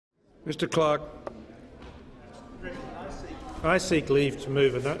Mr Clerk. I seek leave to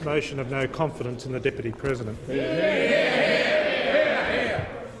move a motion of no confidence in the Deputy President.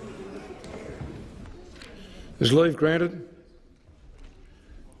 Is leave granted?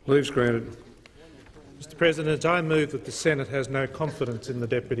 Leave's granted. Mr President, I move that the Senate has no confidence in the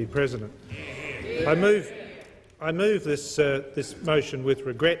Deputy President. I move this motion with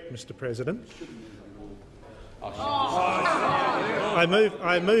regret, Mr President. I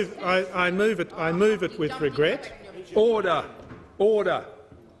move it with regret. Order. Order.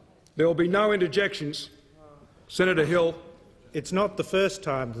 There will be no interjections. Senator Hill. It's not the first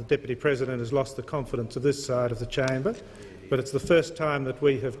time the Deputy President has lost the confidence of this side of the chamber, but it's the first time that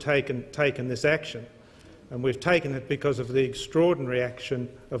we have taken this action. And we've taken it because of the extraordinary action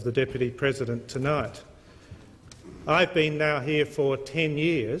of the Deputy President tonight. I've been now here for 10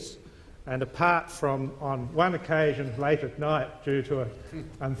 years, and apart from on one occasion late at night due to an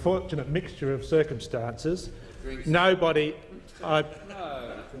unfortunate mixture of circumstances, nobody—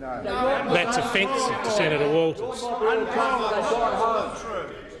 That's offensive to Senator Walters.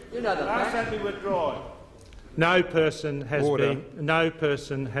 No person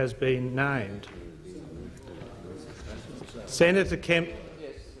has been named. Senator Kemp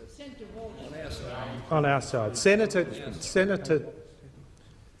on our side. Senator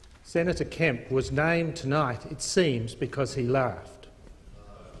Kemp was named tonight, it seems, because he laughed.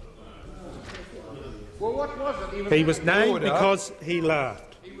 Well, what was it? He was named because he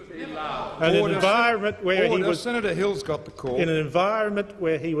laughed. In an environment where he was— Senator Hill's got the call. In an environment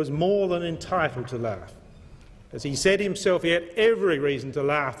where he was more than entitled to laugh. As he said himself, he had every reason to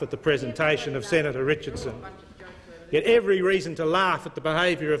laugh at the presentation of Senator Richardson. He had every reason to laugh at the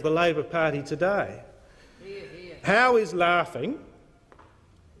behaviour of the Labor Party today. How is laughing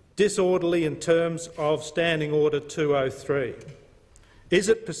disorderly in terms of Standing Order 203? Is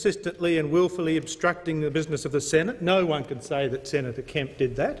it persistently and wilfully obstructing the business of the Senate? No one can say that Senator Kemp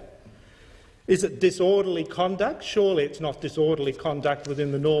did that. Is it disorderly conduct? Surely it's not disorderly conduct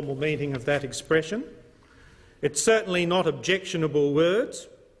within the normal meaning of that expression. It's certainly not objectionable words.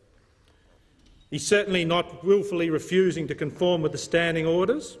 He's certainly not wilfully refusing to conform with the standing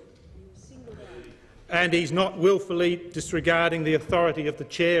orders. And he's not wilfully disregarding the authority of the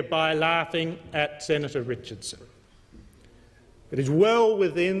chair by laughing at Senator Richardson. It is well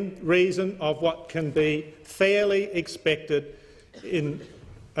within reason of what can be fairly expected in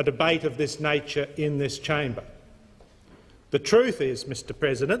a debate of this nature in this chamber. The truth is, Mr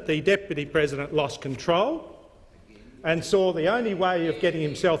President, the Deputy President lost control and saw the only way of getting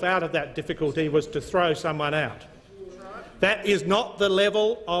himself out of that difficulty was to throw someone out. That is not the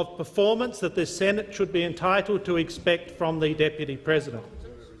level of performance that the Senate should be entitled to expect from the Deputy President.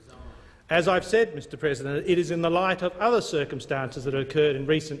 As I've said, Mr President, it is in the light of other circumstances that have occurred in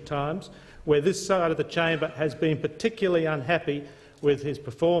recent times where this side of the chamber has been particularly unhappy with his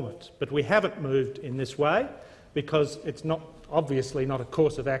performance. But we haven't moved in this way because it's obviously not a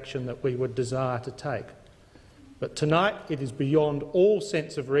course of action that we would desire to take. But tonight it is beyond all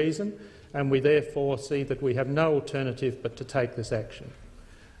sense of reason, and we therefore see that we have no alternative but to take this action.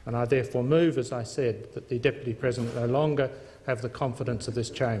 And I therefore move, as I said, that the Deputy President no longer have the confidence of this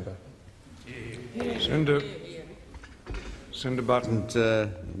chamber. Senator Button.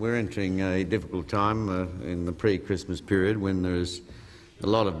 We're entering a difficult time in the pre-Christmas period when there is a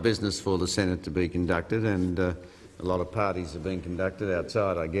lot of business for the Senate to be conducted, and a lot of parties are being conducted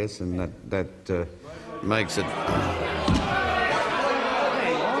outside, I guess, and that makes it.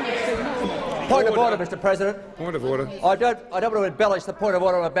 Point of order, Mr President. Point of order. I don't want to embellish the point of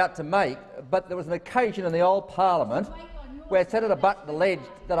order I'm about to make, but there was an occasion in the old Parliament where Senator Button alleged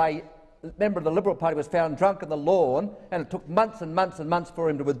that a member of the Liberal Party was found drunk on the lawn, and it took months and months and months for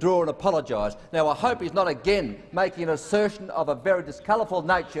him to withdraw and apologise. Now, I hope he's not again making an assertion of a very discolourful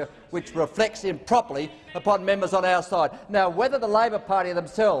nature which reflects improperly upon members on our side. Now, whether the Labor Party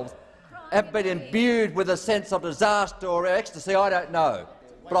themselves have been imbued with a sense of disaster or ecstasy, I don't know.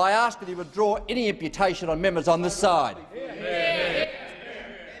 But I ask that he withdraw any imputation on members on this side.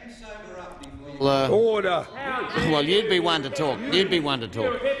 Order. Well, you'd be one to talk. You'd be one to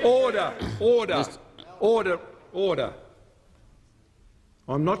talk. Order. Order. Order. Order.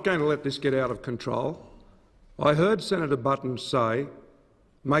 I'm not going to let this get out of control. I heard Senator Button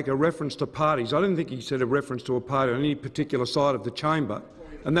make a reference to parties. I didn't think he said a reference to a party on any particular side of the chamber,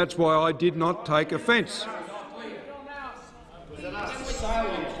 and that's why I did not take offence. The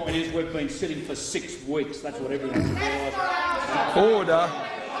salient point is we've been sitting for 6 weeks. That's what everyone's realised. Order.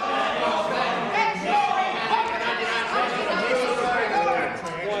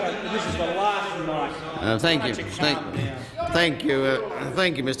 This is the last night. Thank you. Thank you,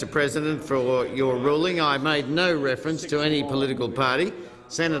 Mr. President, for your ruling. I made no reference to any political party.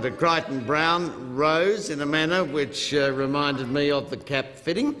 Senator Crichton-Browne rose in a manner which reminded me of the cap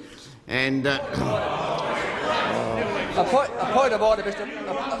fitting, and a point of order,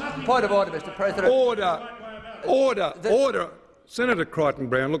 Mr. President. Order. Senator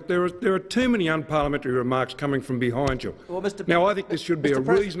Crichton-Browne, look, there are too many unparliamentary remarks coming from behind you. Well, now, I think this should be a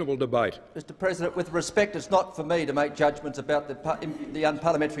reasonable debate. Mr. President, with respect, it's not for me to make judgments about the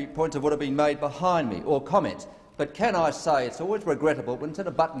unparliamentary points of order being made behind me or comments. But can I say it's always regrettable when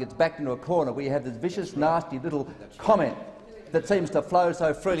Senator Button gets backed into a corner where you have this vicious, nasty little comment that seems to flow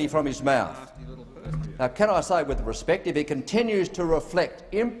so freely from his mouth. Now, can I say with respect, if he continues to reflect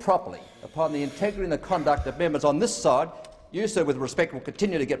improperly upon the integrity and the conduct of members on this side, you, sir, with respect, will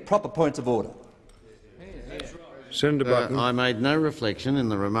continue to get proper points of order. Senator Button. I made no reflection in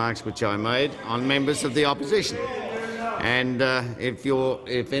the remarks which I made on members of the opposition. And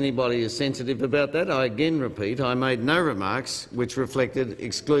if anybody is sensitive about that, I again repeat, I made no remarks which reflected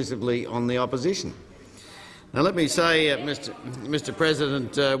exclusively on the opposition. Now, let me say, Mr.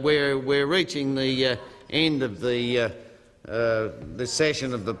 President, we're reaching the end of the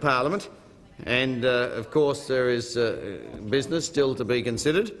session of the Parliament, and of course there is business still to be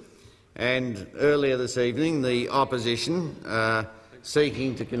considered. And earlier this evening, the opposition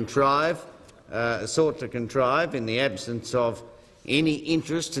sought to contrive, in the absence of any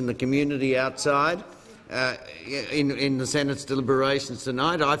interest in the community outside, in the Senate's deliberations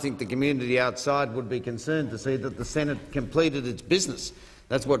tonight. I think the community outside would be concerned to see that the Senate completed its business.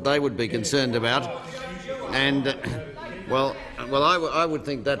 That's what they would be concerned about. And I would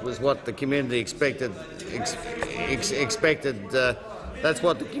think that was what the community expected. That's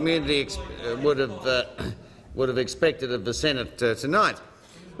what the community would have expected of the Senate tonight.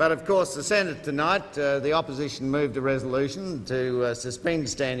 But of course, the Senate tonight, the opposition moved a resolution to suspend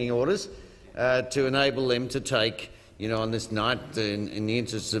standing orders to enable them to take, on this night, in the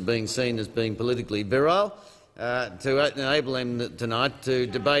interests of being seen as being politically virile, to enable them tonight to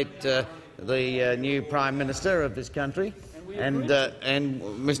debate the new Prime Minister of this country. And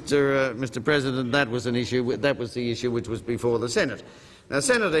Mr. President, that was the issue which was before the Senate. Now,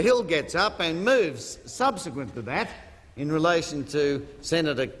 Senator Hill gets up and moves subsequent to that, in relation to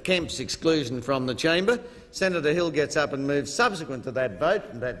Senator Kemp's exclusion from the chamber. Senator Hill gets up and moves subsequent to that vote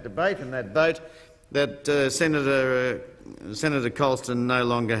and that debate and that vote that Senator Colston no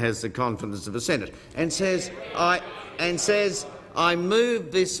longer has the confidence of the Senate, and says, I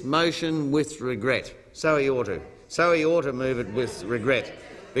move this motion with regret. So he ought to move it with regret,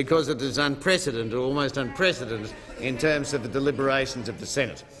 because it is unprecedented, almost unprecedented, in terms of the deliberations of the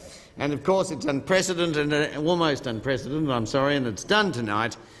Senate. And of course, it's unprecedented, almost unprecedented. I'm sorry, and it's done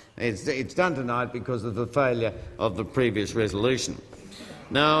tonight. It's done tonight because of the failure of the previous resolution.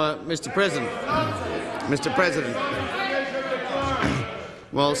 Now, Mr. President,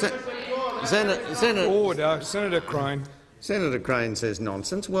 well, Order, Senator Crane. Senator Crane says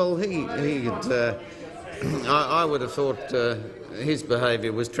nonsense. Well, I would have thought his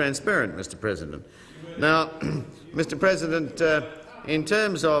behaviour was transparent, Mr. President. Now, Mr. President, in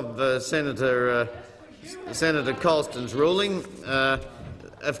terms of Senator Colston's ruling,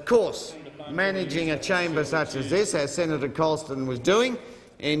 of course, managing a chamber such as this, as Senator Colston was doing,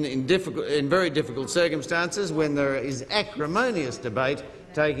 in very difficult circumstances, when there is acrimonious debate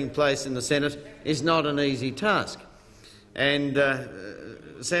taking place in the Senate, is not an easy task. And the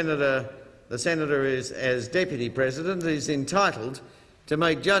Senator is, as Deputy President, is entitled to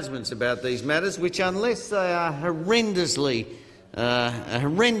make judgments about these matters, which, unless they are horrendously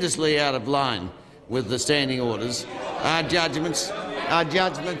out of line with the standing orders, are judgments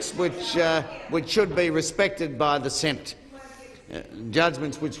which should be respected by the Senate.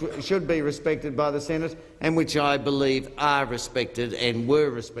 Judgments which should be respected by the Senate, and which I believe are respected and were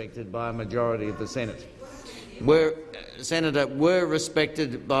respected by a majority of the Senate. Were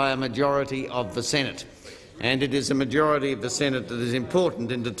respected by a majority of the Senate, and it is a majority of the Senate that is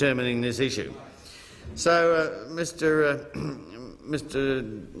important in determining this issue. So, Mr.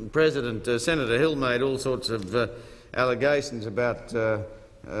 President, Senator Hill made all sorts of allegations about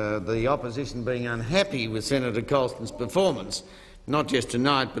the opposition being unhappy with Senator Colston's performance, not just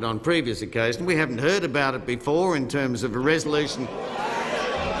tonight but on previous occasions. We haven't heard about it before in terms of a resolution.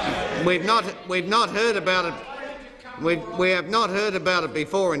 We've not heard about it. We have not heard about it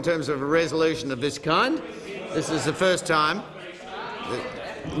before in terms of a resolution of this kind. This is the first time.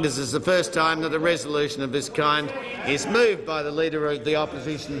 This is the first time that a resolution of this kind is moved by the Leader of the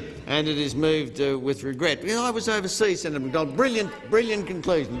Opposition, and it is moved with regret. I was overseas, Senator McDonald. Brilliant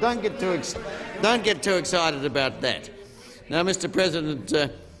conclusion. Don't get too excited about that. Now, Mr President,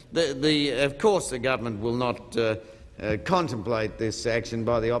 of course the government will not contemplate this action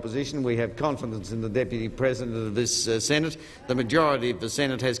by the opposition. We have confidence in the Deputy President of this Senate. The majority of the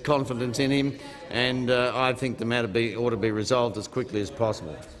Senate has confidence in him, and I think the matter ought to be resolved as quickly as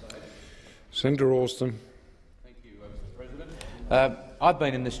possible. Senator Alston. Thank you, Mr President. I've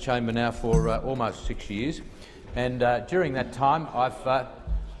been in this chamber now for almost 6 years, and during that time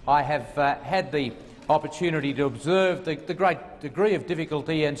I have had the opportunity to observe the great degree of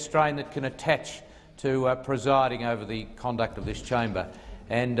difficulty and strain that can attach to presiding over the conduct of this chamber.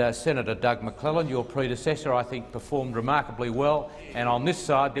 And Senator Doug McClellan, your predecessor, I think performed remarkably well, and on this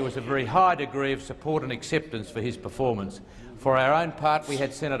side there was a very high degree of support and acceptance for his performance. For our own part, we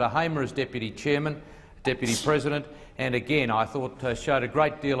had Senator Hamer as Deputy Chairman, Deputy President, and again I thought showed a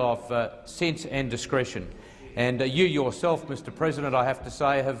great deal of sense and discretion. And you yourself, Mr President, I have to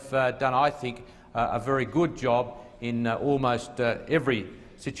say, have done, I think, a very good job in almost every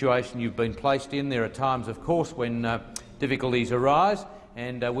situation you've been placed in. There are times, of course, when difficulties arise,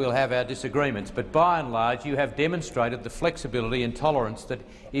 and we'll have our disagreements. But by and large, you have demonstrated the flexibility and tolerance that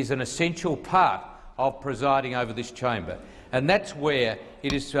is an essential part of presiding over this chamber. And that's where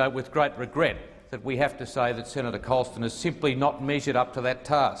it is with great regret that we have to say that Senator Colston has simply not measured up to that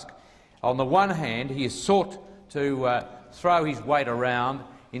task. On the one hand, he has sought to throw his weight around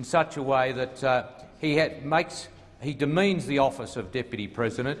in such a way that he demeans the office of Deputy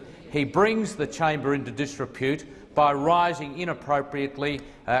President. He brings the chamber into disrepute by rising inappropriately,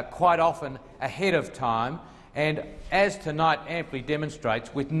 quite often ahead of time, and, as tonight amply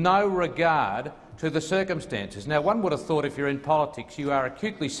demonstrates, with no regard to the circumstances. Now, one would have thought if you're in politics you are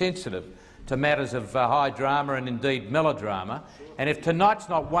acutely sensitive to matters of high drama and indeed melodrama, and if tonight's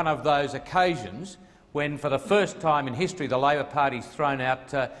not one of those occasions when, for the first time in history, the Labor Party's thrown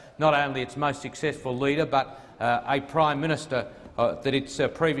out not only its most successful leader but a Prime Minister that it's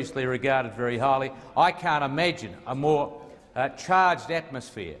previously regarded very highly, I can't imagine a more charged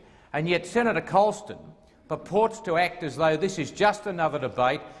atmosphere. And yet Senator Colston purports to act as though this is just another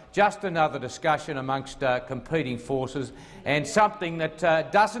debate, just another discussion amongst competing forces, and something that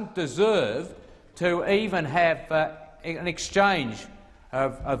doesn't deserve to even have an exchange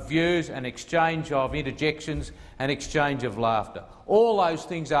of views, an exchange of interjections, an exchange of laughter. All those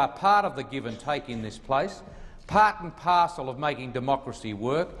things are part of the give and take in this place, part and parcel of making democracy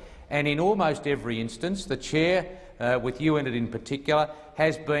work, and in almost every instance the chair, with you in it in particular,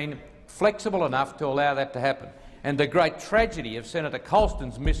 has been flexible enough to allow that to happen. And the great tragedy of Senator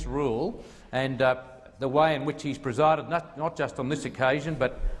Colston's misrule and the way in which he's presided, not just on this occasion,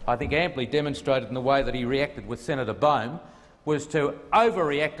 but I think amply demonstrated in the way that he reacted with Senator Bohm, was to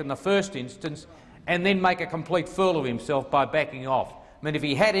overreact in the first instance and then make a complete fool of himself by backing off. I mean, if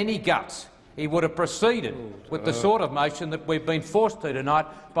he had any guts, he would have proceeded with the sort of motion that we've been forced to tonight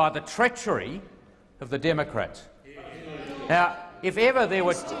by the treachery of the Democrats. Now, if ever there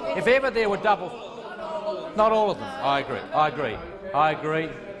were double... Not all of them. I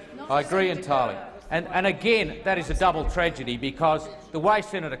agree entirely. And again, that is a double tragedy, because the way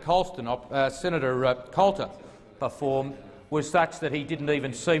Senator Coulter performed was such that he didn't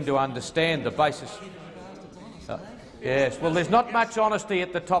even seem to understand the basis. Yes, well, there's not much honesty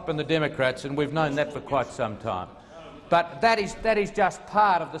at the top in the Democrats, and we've known that for quite some time. But that is just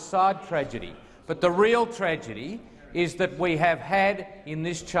part of the side tragedy. But the real tragedy is that we have had in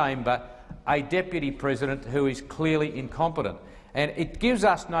this chamber a Deputy President who is clearly incompetent. And it gives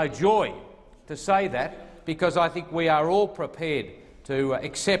us no joy to say that, because I think we are all prepared to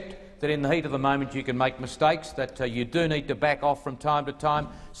accept that in the heat of the moment you can make mistakes, that you do need to back off from time to time.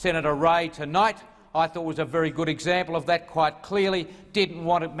 Senator Ray tonight, I thought, was a very good example of that. Quite clearly didn't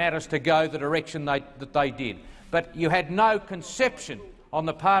want matters to go the direction that they did. But you had no conception on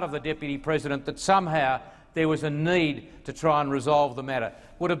the part of the Deputy President that somehow there was a need to try and resolve the matter.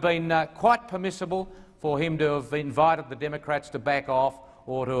 Would have been quite permissible for him to have invited the Democrats to back off,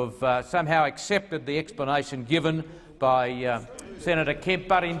 or to have somehow accepted the explanation given by Senator Kemp.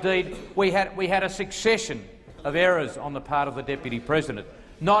 But indeed, we had a succession of errors on the part of the Deputy President,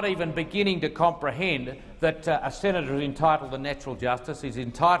 not even beginning to comprehend that a senator is entitled to natural justice, is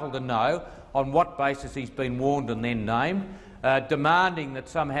entitled to know on what basis he's been warned and then named, demanding that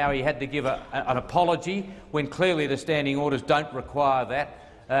somehow he had to give an apology when clearly the standing orders don't require that,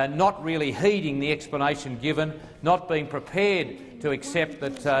 not really heeding the explanation given, not being prepared to accept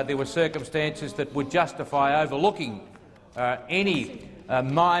that there were circumstances that would justify overlooking any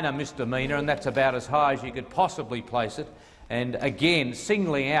minor misdemeanour, and that's about as high as you could possibly place it, and again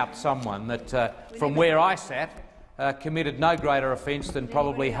singling out someone that, from where I sat, committed no greater offence than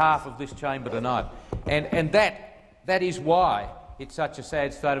probably half of this chamber tonight. And that that is why it's such a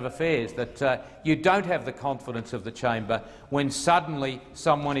sad state of affairs, that you don't have the confidence of the chamber when suddenly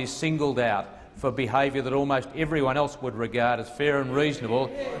someone is singled out for behaviour that almost everyone else would regard as fair and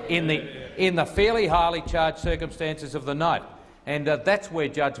reasonable in the fairly highly charged circumstances of the night. And that's where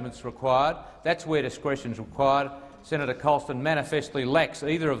judgment's required, that's where discretion's required. Senator Colston manifestly lacks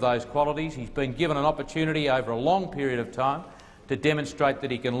either of those qualities. He's been given an opportunity over a long period of time to demonstrate that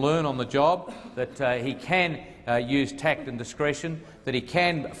he can learn on the job, that he can use tact and discretion, that he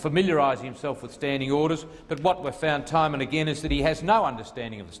can familiarise himself with standing orders. But what we've found time and again is that he has no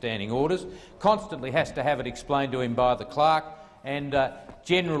understanding of the standing orders, constantly has to have it explained to him by the clerk, and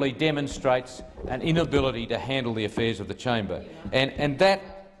generally demonstrates an inability to handle the affairs of the chamber. And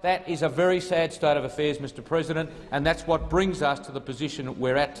that is a very sad state of affairs, Mr President, and that's what brings us to the position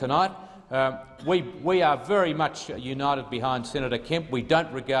we're at tonight. We are very much united behind Senator Kemp. We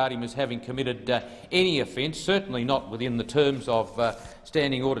don't regard him as having committed any offence, certainly not within the terms of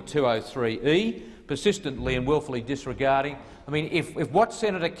Standing Order 203E, persistently and wilfully disregarding. I mean, if what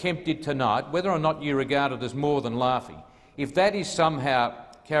Senator Kemp did tonight, whether or not you regard it as more than laughing, if that is somehow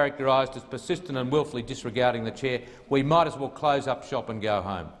characterised as persistent and wilfully disregarding the chair, we might as well close up shop and go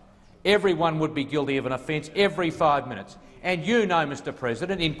home. Everyone would be guilty of an offence every 5 minutes. And you know, Mr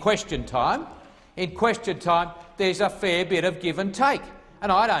President, in question time, there's a fair bit of give and take.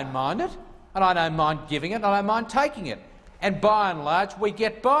 And I don't mind it, and I don't mind giving it, and I don't mind taking it. And by and large, we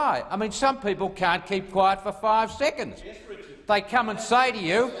get by. I mean, some people can't keep quiet for 5 seconds. They come and say to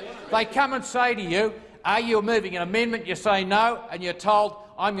you, are you moving an amendment? You say no, and you're told,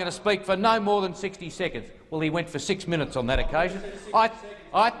 I'm going to speak for no more than 60 seconds. Well, he went for 6 minutes on that occasion.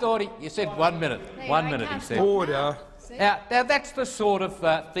 I thought you said 1 minute. 1 minute, he said. Order. Now that's the sort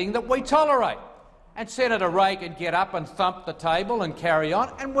of thing that we tolerate. And Senator Ray can get up and thump the table and carry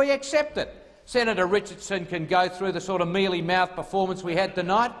on, and we accept it. Senator Richardson can go through the sort of mealy-mouthed performance we had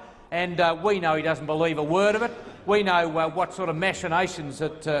tonight, and we know he doesn't believe a word of it. We know what sort of machinations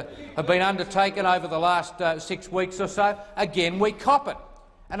that have been undertaken over the last 6 weeks or so. Again, we cop it.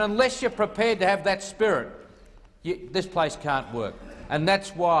 And unless you're prepared to have that spirit, this place can't work. And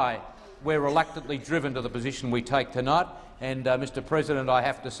that's why we're reluctantly driven to the position we take tonight. And, Mr President, I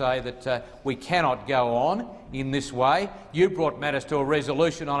have to say that we cannot go on in this way. You brought matters to a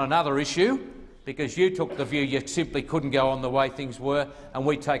resolution on another issue because you took the view you simply couldn't go on the way things were, and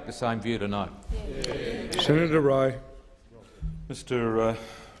we take the same view tonight. Senator Ray. Mr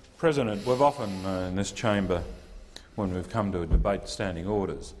President, we've often in this chamber, when we've come to a debate standing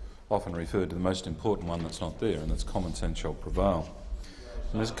orders, often referred to the most important one that's not there, and that's common sense shall prevail.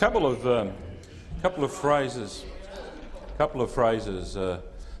 And there's a couple of phrases that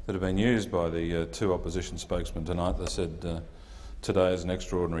have been used by the two opposition spokesmen tonight. They said today is an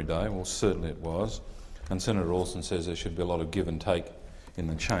extraordinary day. Well, certainly it was. And Senator Alston says there should be a lot of give and take in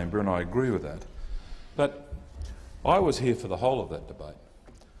the chamber, and I agree with that. But I was here for the whole of that debate.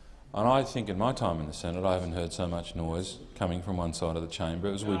 And I think in my time in the Senate I haven't heard so much noise coming from one side of the chamber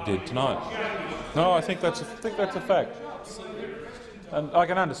as we did tonight. No, I think that's a fact. And I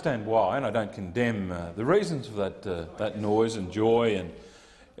can understand why, and I don't condemn the reasons for that noise and joy. And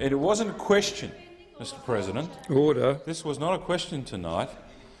it wasn't a question, Mr President. Order. This was not a question tonight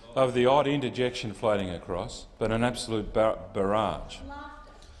of the odd interjection floating across, but an absolute barrage.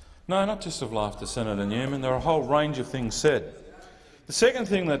 No, not just of laughter, Senator Newman. There are a whole range of things said. The second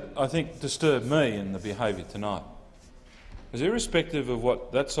thing that I think disturbed me in the behaviour tonight is, irrespective of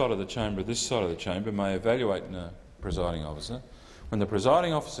what that side of the chamber, this side of the chamber may evaluate in a presiding officer, when the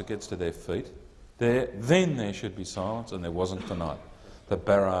presiding officer gets to their feet, then there should be silence, and there wasn't tonight. The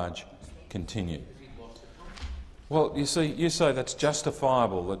barrage continued. Well, you say that's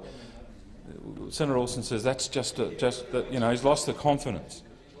justifiable. That Senator Alston says that's just that he's lost the confidence.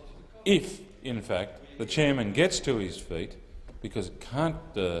 If, in fact, the chairman gets to his feet because it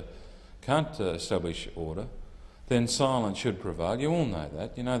can't establish order, then silence should prevail. You all know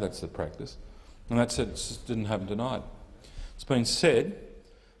that. You know that's the practice, and that just didn't happen tonight. It's been said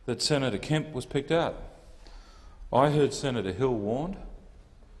that Senator Kemp was picked out. I heard Senator Hill warned.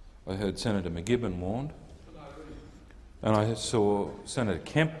 I heard Senator McGibbon warned. And I saw Senator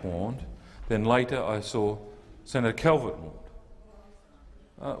Kemp warned. Then later I saw Senator Calvert warned.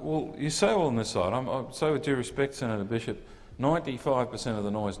 Well, you say all on this side. I say with due respect, Senator Bishop, 95% of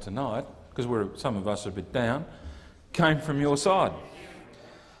the noise tonight, because some of us are a bit down, came from your side.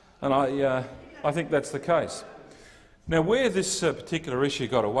 And I think that's the case. Now, where this particular issue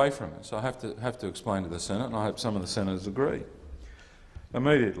got away from us, I have to explain to the Senate, and I hope some of the senators agree.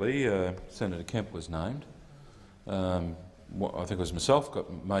 Immediately, Senator Kemp was named. I think it was myself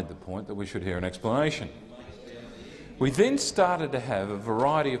made the point that we should hear an explanation. We then started to have a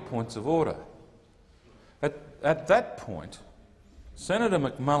variety of points of order. At that point, Senator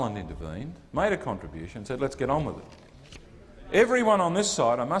McMullen intervened, made a contribution, said, let's get on with it. Everyone on this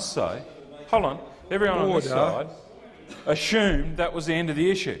side, I must say, hold on, everyone on this side assumed that was the end of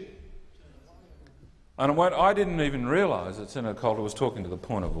the issue. And I didn't even realise that Senator Coulter was talking to the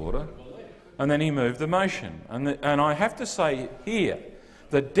point of order, and then he moved the motion. And I have to say here,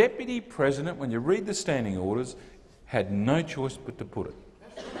 the Deputy President, when you read the standing orders, had no choice but to put it.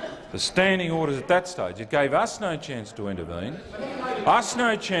 The standing orders at that stage, it gave us no chance to intervene, us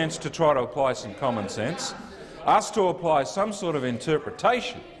no chance to try to apply some common sense, us to apply some sort of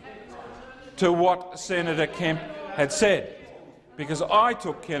interpretation to what Senator Kemp had said, because I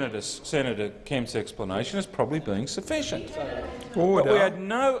took Senator Kemp's explanation as probably being sufficient. But we had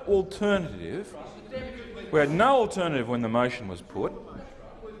no alternative. We had no alternative when the motion was put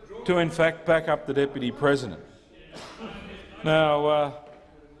to, in fact, back up the Deputy President. Now,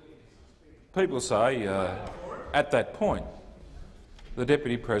 people say at that point the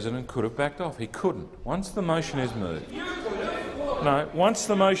Deputy President could have backed off. He couldn't. Once the motion is moved, once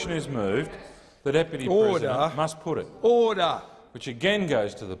the motion is moved, the Deputy President must put it. Order. Which again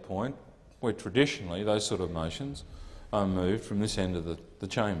goes to the point where traditionally those sort of motions are moved from this end of the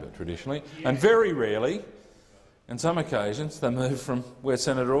chamber, traditionally, and very rarely, on some occasions, they move from where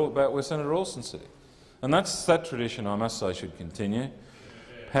Senator Alston's sitting. And that tradition, I must say, should continue.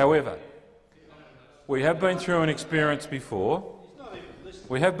 However, we have been through an experience before.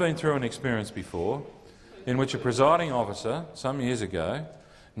 We have been through an experience before in which a presiding officer, some years ago,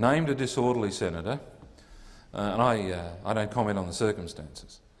 named a disorderly senator, and I don't comment on the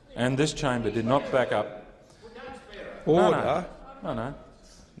circumstances, and this chamber did not back up. Order.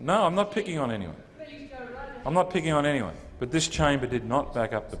 No, I'm not picking on anyone. I'm not picking on anyone. But this chamber did not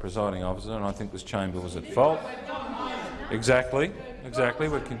back up the presiding officer, and I think this chamber was at fault. Exactly.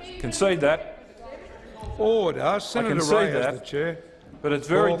 We can concede that. Order. Senator Ray as the chair. But it's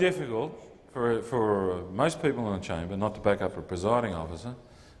very difficult for most people in the chamber not to back up a presiding officer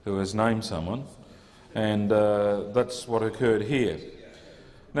who has named someone, and that's what occurred here.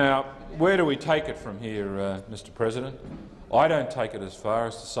 Now, where do we take it from here, Mr. President? I don't take it as far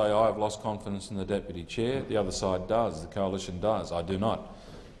as to say I have lost confidence in the Deputy Chair. The other side does, the coalition does. I do not.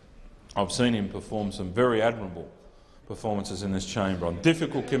 I've seen him perform some very admirable performances in this chamber on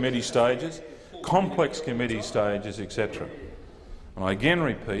difficult committee stages, complex committee stages, etc. And I again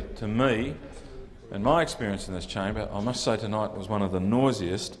repeat, to me, in my experience in this chamber, I must say tonight was one of the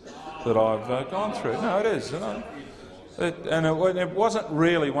noisiest that I've gone through. No, it is. It wasn't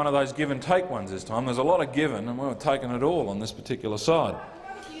really one of those give-and-take ones this time. There's a lot of given, and we were taking it all on this particular side.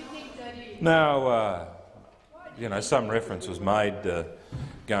 Now, some reference was made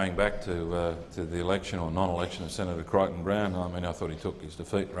going back to the election or non-election of Senator Crichton Brown. I mean, I thought he took his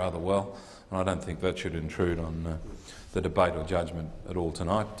defeat rather well, and I don't think that should intrude on the debate or judgment at all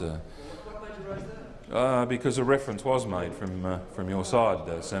tonight. Because a reference was made from your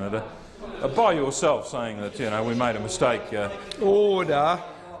side, Senator, by yourself, saying that we made a mistake. Order.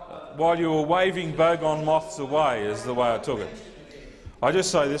 While you were waving boggon moths away, is the way I took it. I just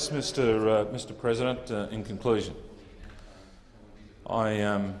say this, Mr. President, in conclusion.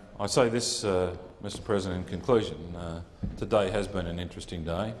 I say this, Mr. President, in conclusion. Today has been an interesting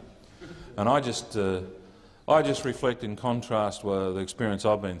day, and I just reflect in contrast with the experience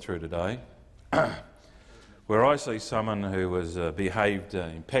I've been through today, where I see someone who has behaved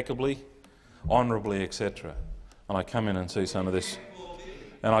impeccably, honourably, etc., and I come in and see some of this,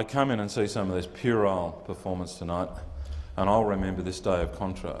 puerile performance tonight, and I'll remember this day of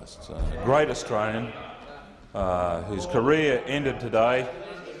contrast. A great Australian whose career ended today,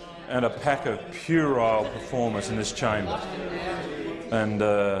 and a pack of puerile performers in this chamber, and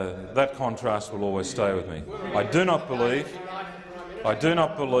that contrast will always stay with me. I do not believe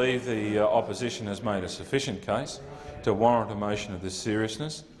the opposition has made a sufficient case to warrant a motion of this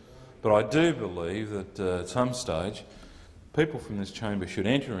seriousness, but I do believe that at some stage people from this chamber should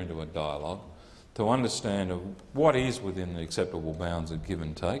enter into a dialogue to understand what is within the acceptable bounds of give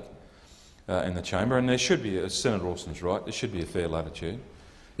and take in the chamber, and there should be, as Senator Alston's right, there should be a fair latitude.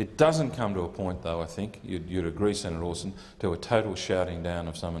 It doesn't come to a point, though, I think, you'd agree, Senator Alston, to a total shouting down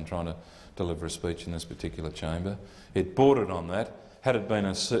of someone trying to deliver a speech in this particular chamber. It bordered on that. Had it been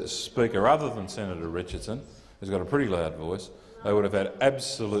a speaker other than Senator Richardson, who's got a pretty loud voice, they would have had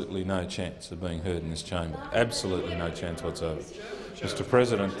absolutely no chance of being heard in this chamber. Absolutely no chance whatsoever. Mr.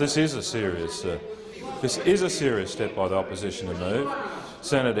 President, this is a serious step by the opposition to move.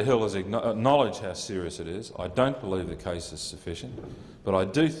 Senator Hill has acknowledged how serious it is. I don't believe the case is sufficient, but I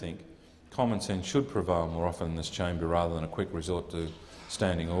do think common sense should prevail more often in this chamber rather than a quick resort to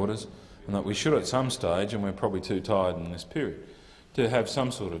standing orders, and that we should at some stage, and we're probably too tired in this period, to have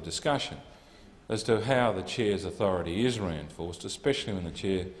some sort of discussion as to how the chair's authority is reinforced, especially when the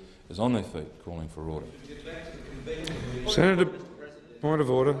chair is on their feet calling for order. Senator, point of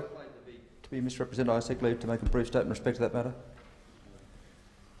order. To be misrepresented, I seek leave to make a brief statement in respect to that matter.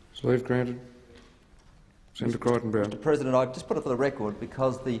 Is leave granted? Senator Crichton-Browne. Mr. President, I've just put it for the record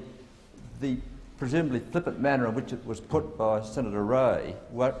because the presumably flippant manner in which it was put by Senator Ray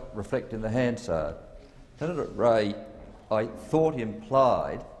won't reflect in the Hansard. Senator Ray, I thought,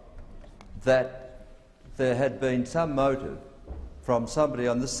 implied that there had been some motive from somebody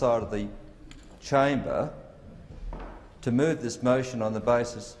on this side of the chamber to move this motion on the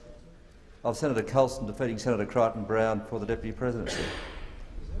basis of Senator Colson defeating Senator Crichton-Browne for the deputy presidency.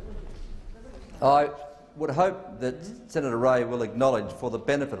 I would hope that Senator Ray will acknowledge, for the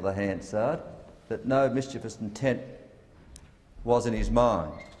benefit of the Hansard, that no mischievous intent was in his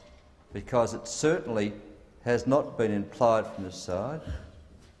mind, because it certainly has not been implied from this side,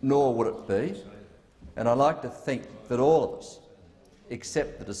 nor would it be, and I like to think that all of us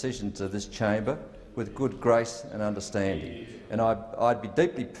accept the decisions of this chamber with good grace and understanding. And I'd be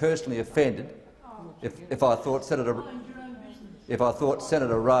deeply personally offended if I thought Senator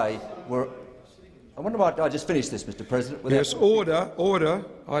Ray were. I wonder why I just finished this, Mr. President. Yes, order, order.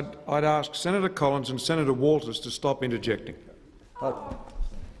 I'd ask Senator Collins and Senator Walters to stop interjecting.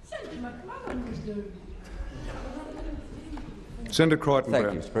 Senator Crichton-Browne.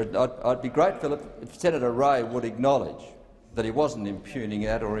 Thank you, Mr. President. I'd be grateful if Senator Ray would acknowledge that he wasn't impugning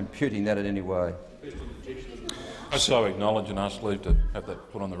that or imputing that in any way. I so acknowledge and ask leave to have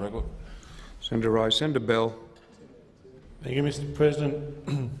that put on the record. Senator Ray. Senator Bell. Thank you, Mr.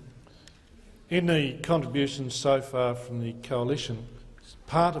 President. In the contributions so far from the coalition,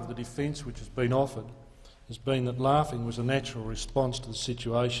 part of the defence which has been offered has been that laughing was a natural response to the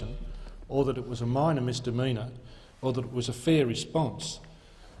situation, or that it was a minor misdemeanour, or that it was a fair response.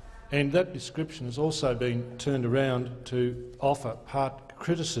 And that description has also been turned around to offer part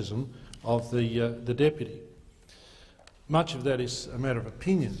criticism of the deputy. Much of that is a matter of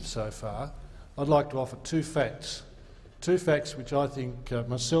opinion so far. I'd like to offer two facts which I think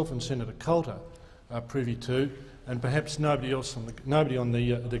myself and Senator Coulter are privy to, and perhaps nobody else on the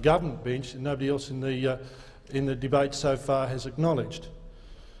government bench and nobody else in the debate so far has acknowledged.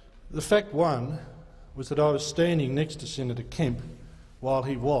 The fact one was that I was standing next to Senator Kemp while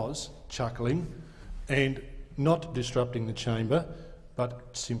he was chuckling and not disrupting the chamber, but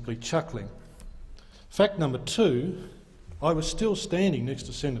simply chuckling. Fact number two, I was still standing next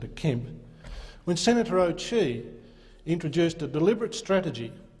to Senator Kemp when Senator O'Chee introduced a deliberate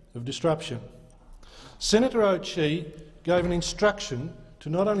strategy of disruption. Senator O'Chee gave an instruction to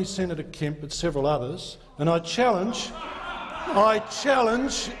not only Senator Kemp but several others, and I challenge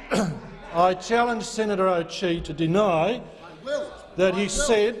Senator O'Chee to deny that he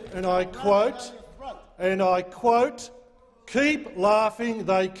said, and I quote, "Keep laughing,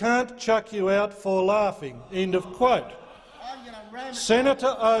 they can't chuck you out for laughing," end of quote.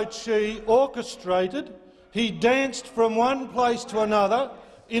 Senator O'Chee orchestrated. He danced from one place to another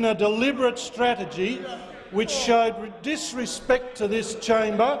in a deliberate strategy which showed disrespect to this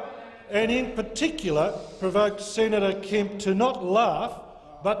chamber and in particular provoked Senator Kemp to not laugh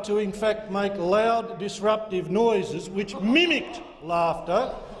but to in fact make loud disruptive noises which mimicked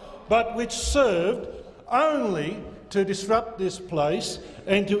laughter but which served only to disrupt this place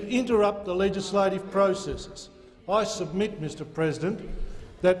and to interrupt the legislative processes. I submit, Mr. President,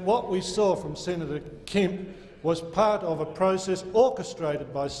 that what we saw from Senator Kemp was part of a process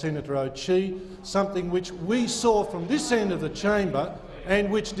orchestrated by Senator O'Chee, something which we saw from this end of the chamber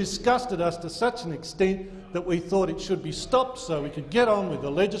and which disgusted us to such an extent that we thought it should be stopped so we could get on with the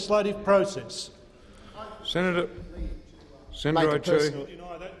legislative process. Senator O'Chee.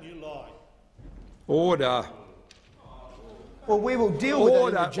 Order. Well, we will deal with that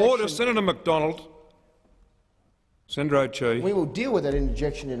interjection. Order. Senator McDonald. Senator O'Chee. We will deal with that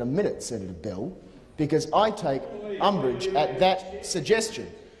interjection in a minute, Senator Bell, because I take umbrage at that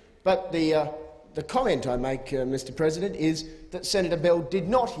suggestion. But the comment I make, Mr. President, is that Senator Bell did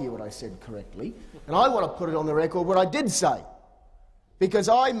not hear what I said correctly, and I want to put it on the record what I did say, because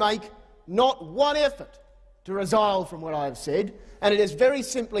I make not one effort to resile from what I have said, and it is very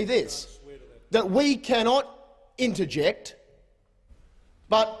simply this, that we cannot interject,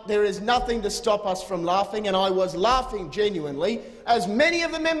 but there is nothing to stop us from laughing, and I was laughing genuinely, as many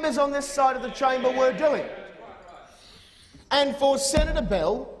of the members on this side of the chamber were doing. And for Senator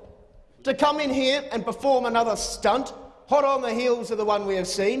Bell to come in here and perform another stunt, hot on the heels of the one we have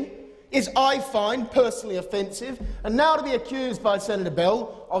seen, is, I find, personally offensive, and now to be accused by Senator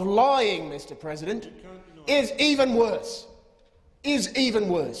Bell of lying, Mr President, is even worse. Is even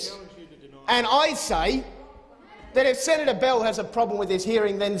worse. And I say that if Senator Bell has a problem with this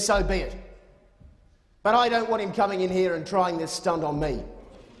hearing, then so be it. But I don't want him coming in here and trying this stunt on me,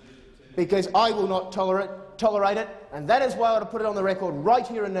 because I will not tolerate it, and that is why I want to put it on the record right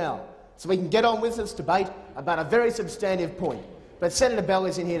here and now, so we can get on with this debate about a very substantive point. But Senator Bell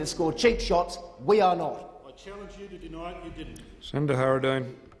is in here to score cheap shots. We are not. I challenge you to deny it. You didn't. Senator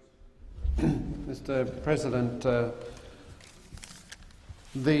Harradine. Mr President,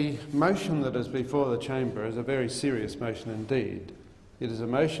 the motion that is before the chamber is a very serious motion indeed. It is a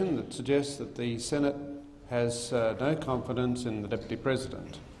motion that suggests that the Senate has no confidence in the Deputy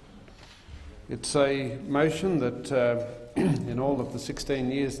President. It's a motion that, in all of the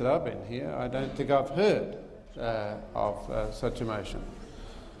 16 years that I've been here, I don't think I've heard of such a motion.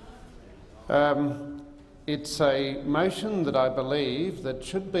 It's a motion that I believe that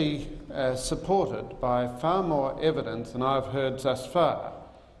should be supported by far more evidence than I've heard thus far.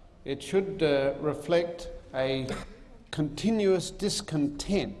 It should reflect a continuous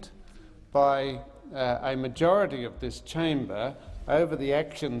discontent by a majority of this chamber over the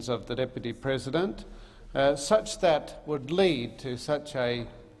actions of the Deputy President, such that would lead to such a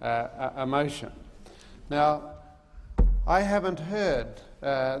motion. Now, I haven't heard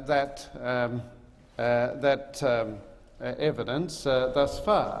that evidence thus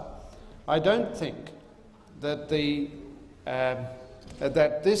far. I don't think that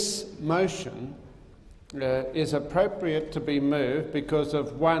that this motion is appropriate to be moved because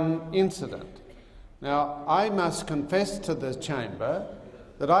of one incident. Now, I must confess to the chamber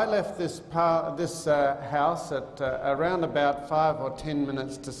that I left this house at around about 5 or 10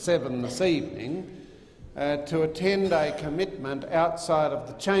 minutes to 7 this evening to attend a commitment outside of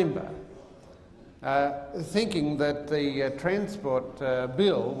the chamber, thinking that the transport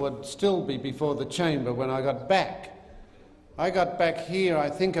bill would still be before the chamber when I got back. I got back here, I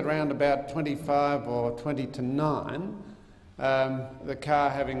think, around about 25 or 20 to 9, the car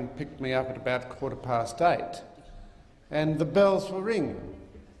having picked me up at about 8:15, and the bells were ringing.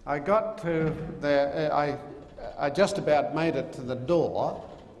 I got to I just about made it to the door,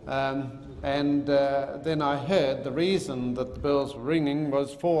 and then I heard the reason that the bells were ringing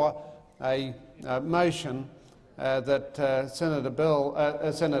was for a motion that Senator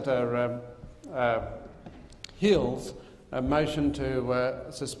Hill's motion to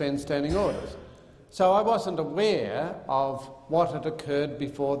suspend standing orders. So I wasn't aware of what had occurred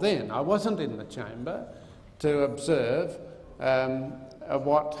before then. I wasn't in the chamber to observe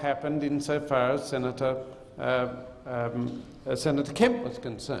what happened insofar as Senator Kemp was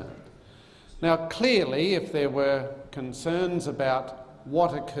concerned. Now, clearly, if there were concerns about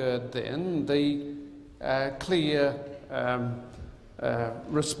what occurred then, the clear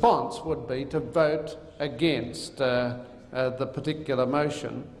response would be to vote against the particular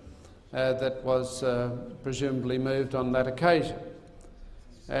motion that was presumably moved on that occasion,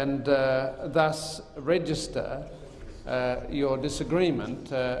 and thus register your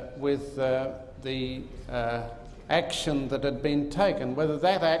disagreement with the action that had been taken. Whether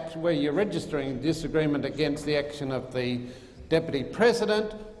that action, where you're registering disagreement against the action of the Deputy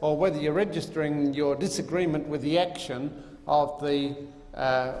President, or whether you're registering your disagreement with the action of the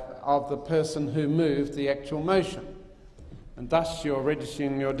person who moved the actual motion. And thus you're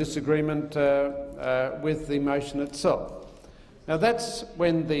registering your disagreement with the motion itself. Now that's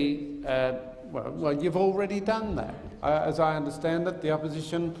when well, you've already done that. As I understand it, the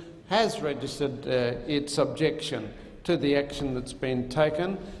opposition has registered its objection to the action that's been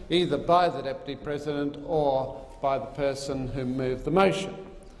taken, either by the Deputy President or by the person who moved the motion.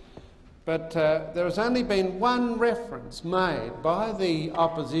 But there has only been one reference made by the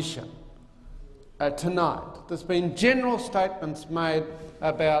opposition tonight. There's been general statements made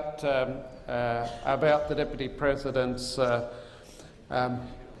about the Deputy President's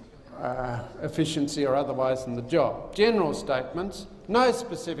efficiency or otherwise in the job. General statements, no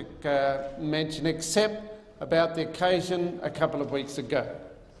specific mention except about the occasion a couple of weeks ago.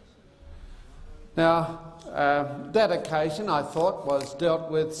 Now, that occasion, I thought, was dealt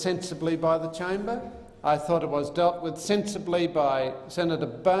with sensibly by the chamber. I thought it was dealt with sensibly by Senator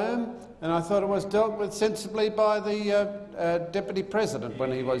Bohm, and I thought it was dealt with sensibly by the Deputy President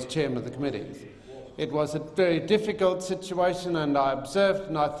when he was chairman of the committees. It was a very difficult situation, and I observed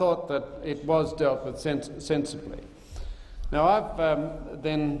and I thought that it was dealt with sensibly. Now, I've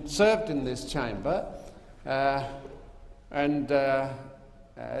then served in this chamber, and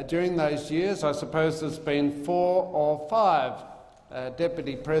during those years, I suppose there's been 4 or 5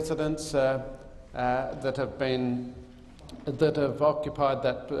 deputy presidents that have occupied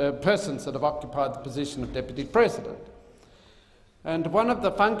that persons that have occupied the position of deputy president. And one of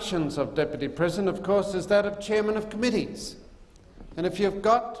the functions of deputy president, of course, is that of chairman of committees. And if you've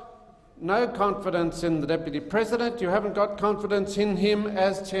got no confidence in the deputy president, you haven't got confidence in him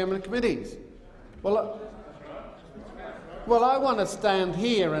as chairman of committees. Well, I want to stand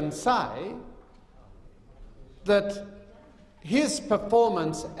here and say that his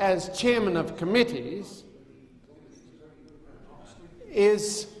performance as chairman of committees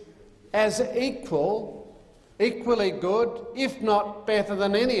is as equally good, if not better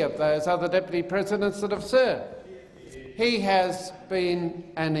than any of those other deputy presidents that have served. He has been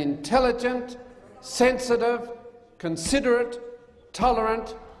an intelligent, sensitive, considerate,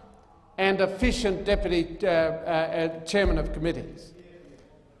 tolerant and efficient deputy chairman of committees.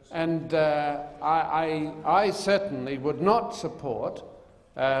 And I certainly would not support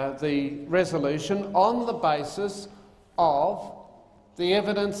the resolution on the basis of the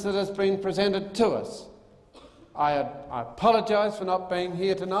evidence that has been presented to us. I apologise for not being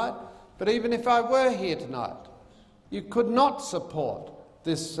here tonight, but even if I were here tonight, you could not support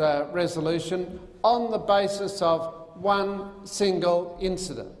this resolution on the basis of one single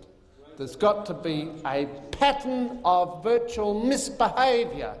incident. There's got to be a pattern of virtual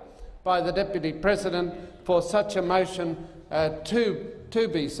misbehaviour by the Deputy President for such a motion to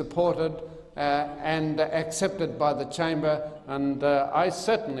be supported and accepted by the chamber, and I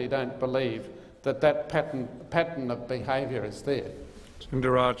certainly don't believe that that pattern of behaviour is there.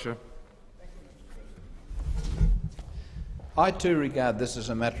 Senator Archer. I too regard this as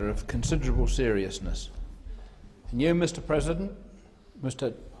a matter of considerable seriousness. And you, Mr. President,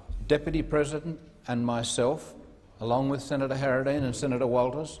 Mr. Deputy President and myself, along with Senator Harradine and Senator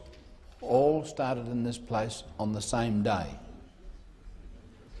Walters, all started in this place on the same day.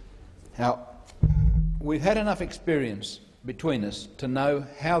 Now, we've had enough experience between us to know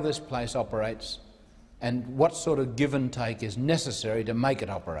how this place operates and what sort of give and take is necessary to make it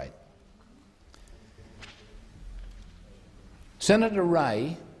operate. Senator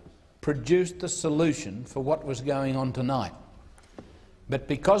Ray produced the solution for what was going on tonight. But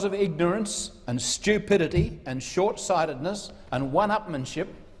because of ignorance and stupidity and short-sightedness and one-upmanship,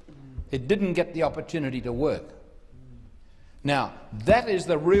 it didn't get the opportunity to work. Now, that is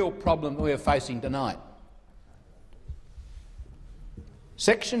the real problem we are facing tonight.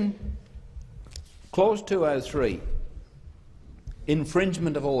 Clause 203,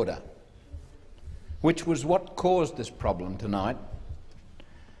 infringement of order, which was what caused this problem tonight,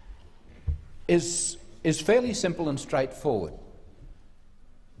 is fairly simple and straightforward.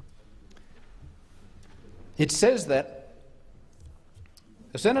 It says that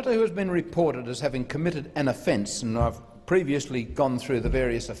a senator who has been reported as having committed an offence, and I've previously gone through the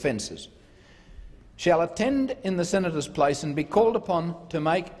various offences, shall attend in the senator's place and be called upon to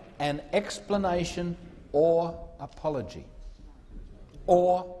make an explanation or apology.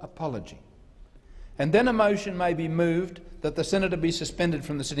 Or apology. And then a motion may be moved that the senator be suspended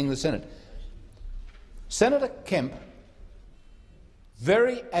from the sitting of the Senate. Senator Kemp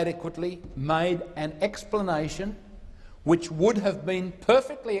very adequately made an explanation which would have been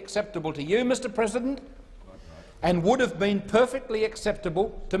perfectly acceptable to you, Mr. President, and would have been perfectly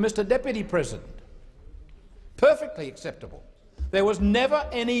acceptable to Mr. Deputy President. Perfectly acceptable. There was never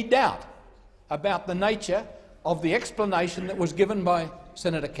any doubt about the nature of the explanation that was given by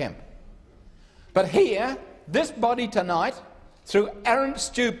Senator Kemp. But here, this body tonight, through arrant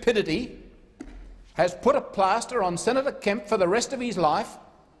stupidity, has put a plaster on Senator Kemp for the rest of his life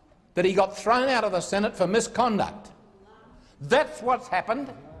that he got thrown out of the Senate for misconduct. That's what's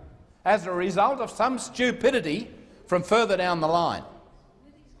happened as a result of some stupidity from further down the line.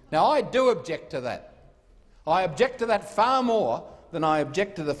 Now, I do object to that. I object to that far more than I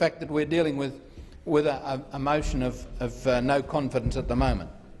object to the fact that we're dealing with a motion of no confidence at the moment.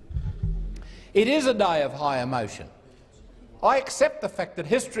 It is a day of high emotion. I accept the fact that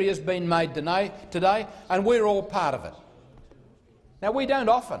history has been made today and we're all part of it. Now, we don't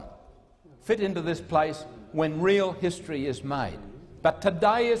often fit into this place when real history is made, but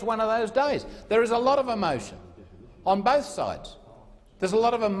today is one of those days. There is a lot of emotion on both sides. There's a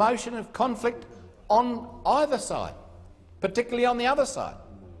lot of emotion of conflict on either side, particularly on the other side.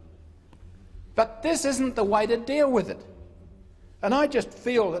 But this isn't the way to deal with it. And I just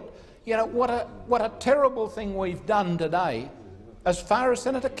feel that, you know, what a terrible thing we've done today as far as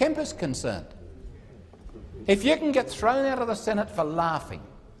Senator Kemp is concerned. If you can get thrown out of the Senate for laughing,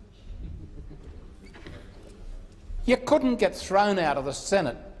 you couldn't get thrown out of the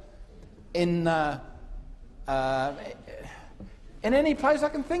Senate in any place I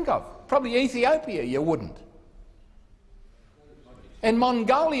can think of. Probably Ethiopia you wouldn't. In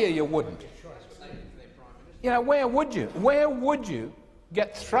Mongolia you wouldn't. You know, where would you? Where would you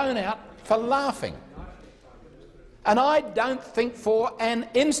get thrown out for laughing? And I don't think for an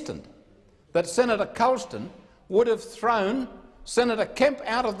instant that Senator Colston would have thrown Senator Kemp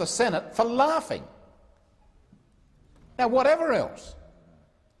out of the Senate for laughing. Now, whatever else.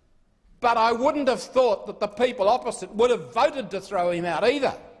 But I wouldn't have thought that the people opposite would have voted to throw him out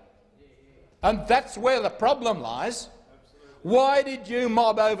either. And that's where the problem lies. Why did you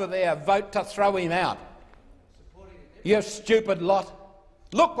mob over there vote to throw him out? You stupid lot.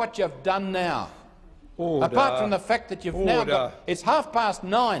 Look what you've done now. Order. Apart from the fact that you've now got... It's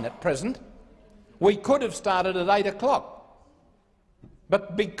 9:30 at present. We could have started at 8 o'clock.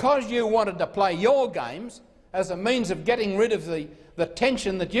 But because you wanted to play your games as a means of getting rid of the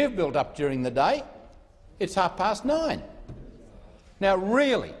tension that you've built up during the day, it's 9:30. Now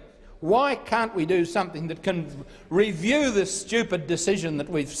really, why can't we do something that can review this stupid decision that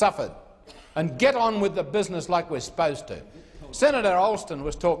we've suffered and get on with the business like we're supposed to? Senator Alston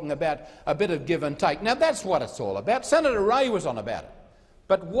was talking about a bit of give and take. Now that's what it's all about. Senator Ray was on about it.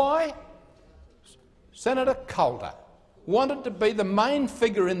 But why Senator Coulter wanted to be the main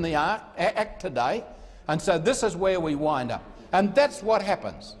figure in the act today, and so this is where we wind up. And that's what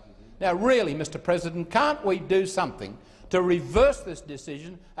happens. Now really, Mr President, can't we do something to reverse this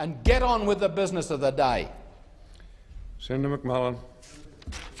decision and get on with the business of the day? Senator McMullen.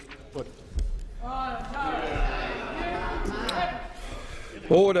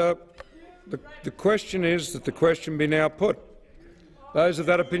 Order. The question is that the question be now put. Those of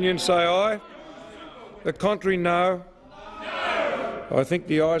that opinion say aye. The contrary, no. I think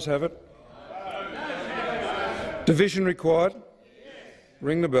the ayes have it. Division required.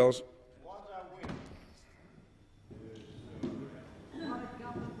 Ring the bells.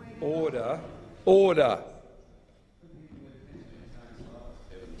 Order. Order.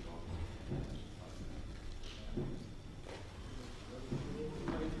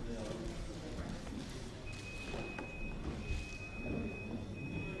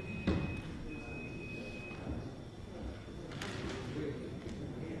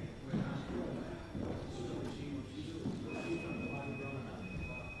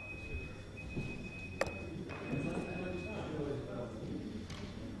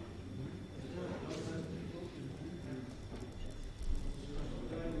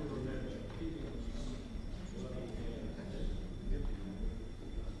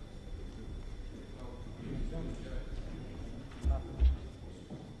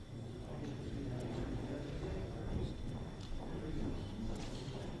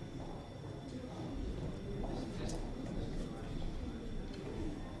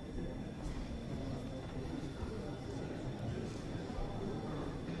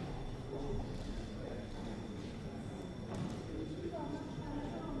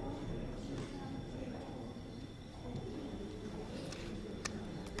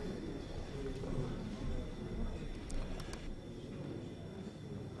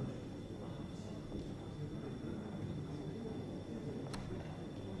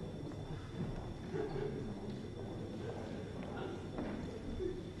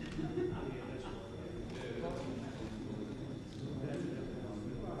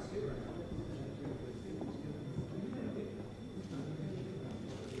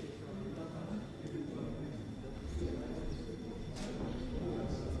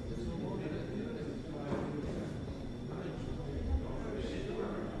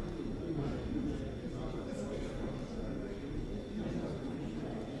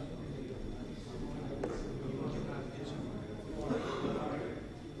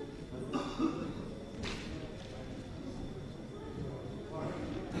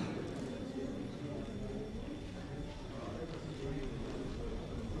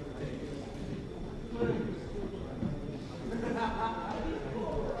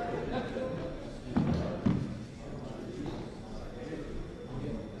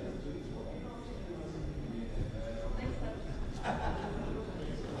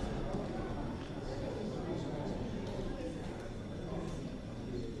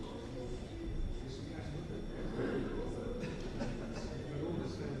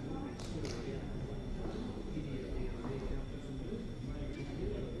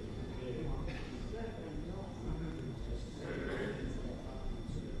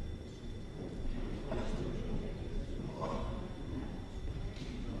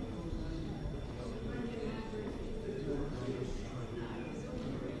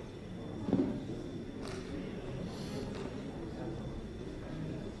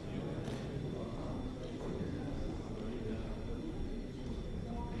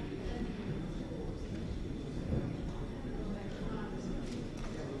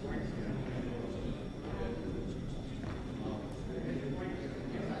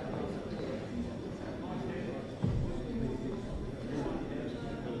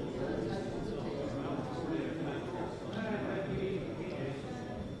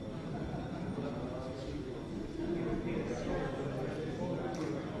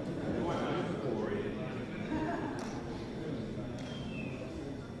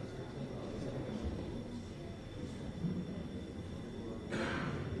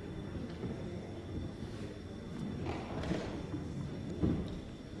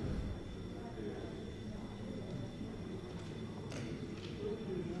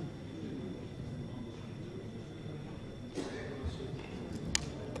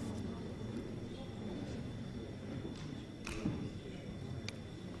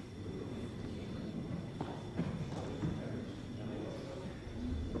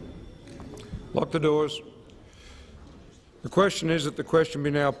 Lock the doors. The question is that the question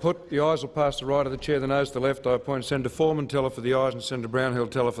be now put. The ayes will pass the right of the chair, the noes to the left. I appoint Senator Foreman teller for the ayes and Senator Brownhill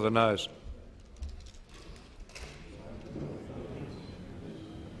teller for the noes.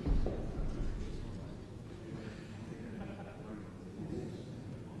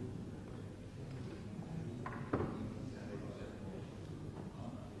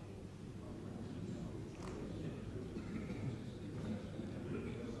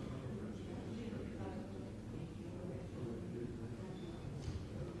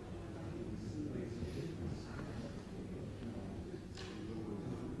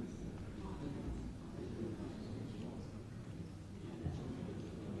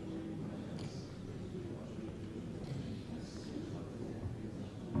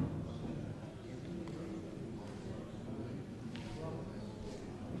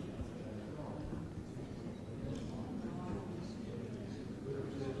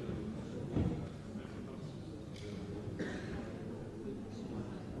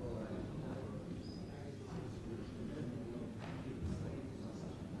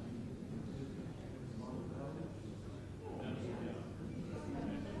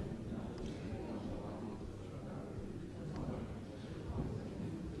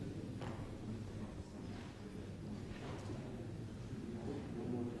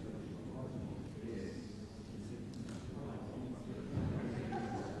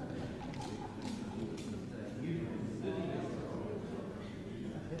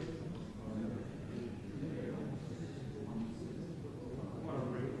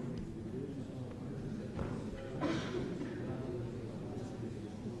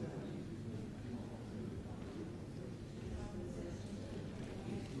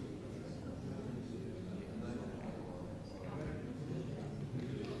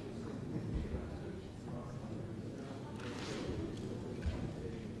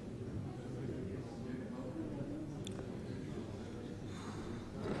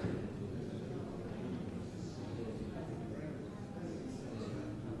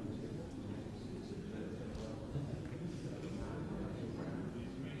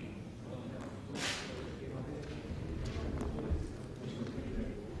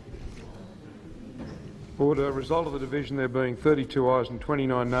 Order. Result of the division, there being 32 ayes and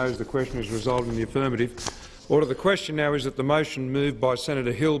 29 noes, the question is resolved in the affirmative. Order. The question now is that the motion moved by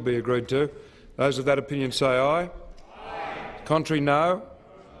Senator Hill be agreed to. Those of that opinion say aye. Aye. Contrary, no.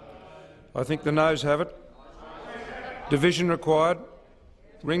 I think the noes have it. Division required.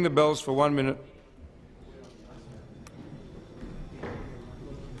 Ring the bells for 1 minute.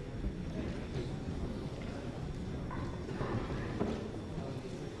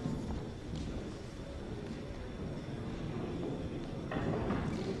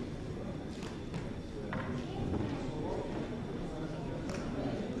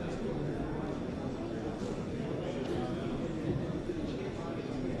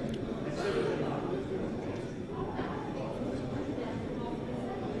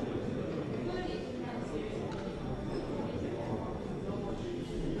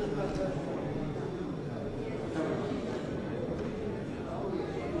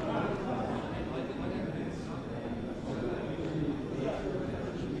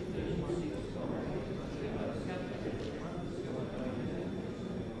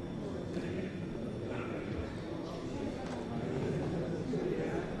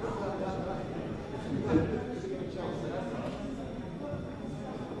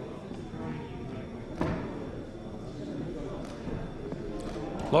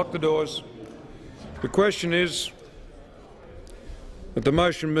 Lock the doors. The question is that the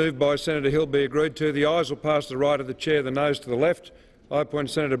motion moved by Senator Hill be agreed to. The ayes will pass to the right of the chair, the noes to the left. I appoint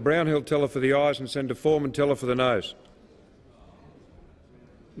Senator Brownhill teller for the ayes and Senator Foreman teller for the noes.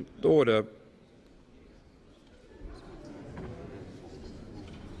 Order.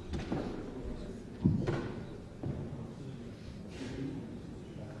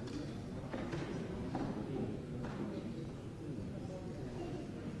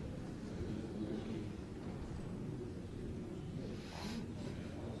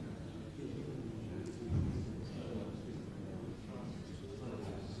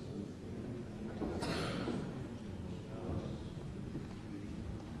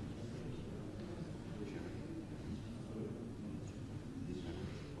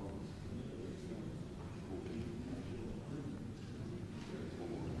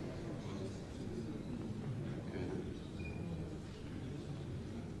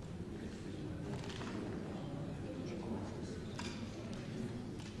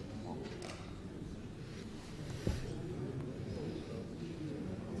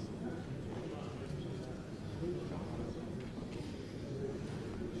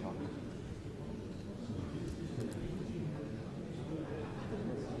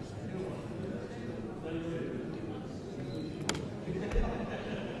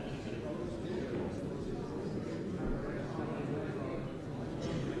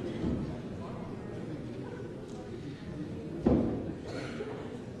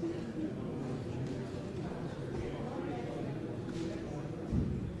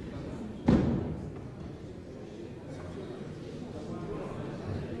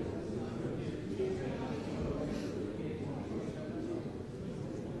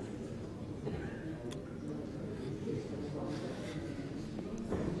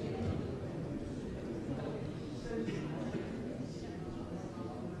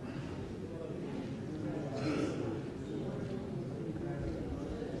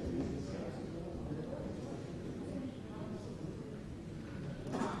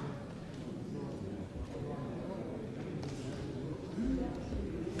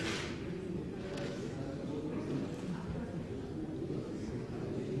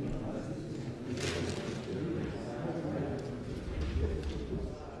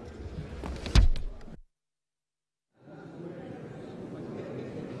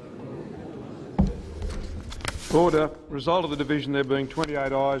 Order. Result of the division, there being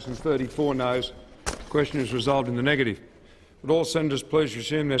 28 ayes and 34 noes. The question is resolved in the negative. Would all senators please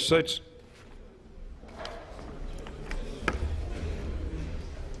resume their seats?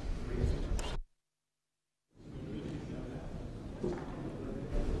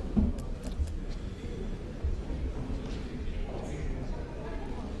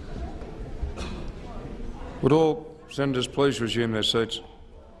 Would all senators please resume their seats?